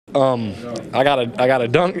I got a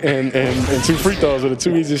dunk and 2 free throws were the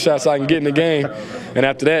 2 easiest shots I can get in the game, and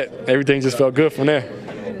after that, everything just felt good from there.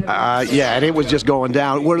 Yeah, and it was just going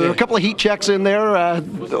down. Were there a couple of heat checks in there,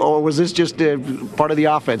 or was this just part of the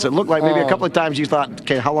offense? It looked like maybe a couple of times you thought,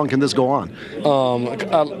 okay, how long can this go on?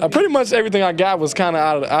 Pretty much everything I got was kind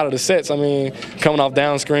of out of the sets. I mean, coming off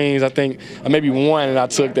down screens, I think maybe one that I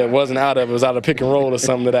took that wasn't out of it was out of pick and roll or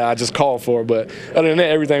something that I just called for. But other than that,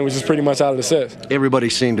 everything was just pretty much out of the sets. Everybody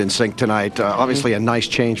seemed in sync tonight. Obviously, a nice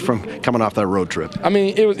change from coming off that road trip. I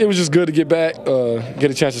mean, it was just good to get back, get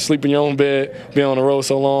a chance to sleep in your own bed, be on the road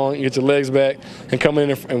so long. Get your legs back, and come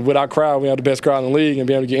in and with our crowd, we have the best crowd in the league, and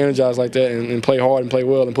be able to get energized like that and play hard and play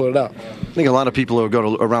well and pull it out. I think a lot of people who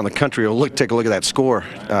go around the country will take a look at that score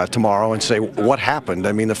tomorrow and say, what happened?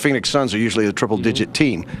 I mean, the Phoenix Suns are usually a triple-digit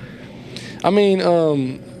team. I mean,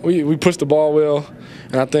 we pushed the ball well,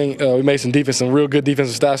 and I think we made some real good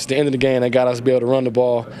defensive stats at the end of the game that got us to be able to run the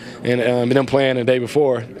ball. And them playing the day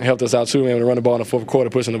before helped us out too, able to run the ball in the fourth quarter,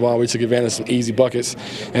 pushing the ball. We took advantage of some easy buckets,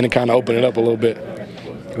 and it kind of opened it up a little bit.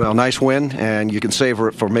 Well, nice win, and you can savor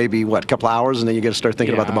it for maybe, a couple hours, and then you got to start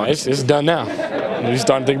thinking about the money. It's done now. We're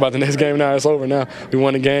starting to think about the next game now. It's over now. We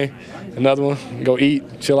won the game. Another one. Go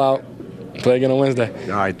eat, chill out, play again on Wednesday.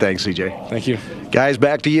 All right, thanks, CJ. Thank you. Guys,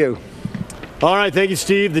 back to you. All right, thank you,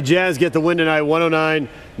 Steve. The Jazz get the win tonight,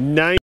 109-90.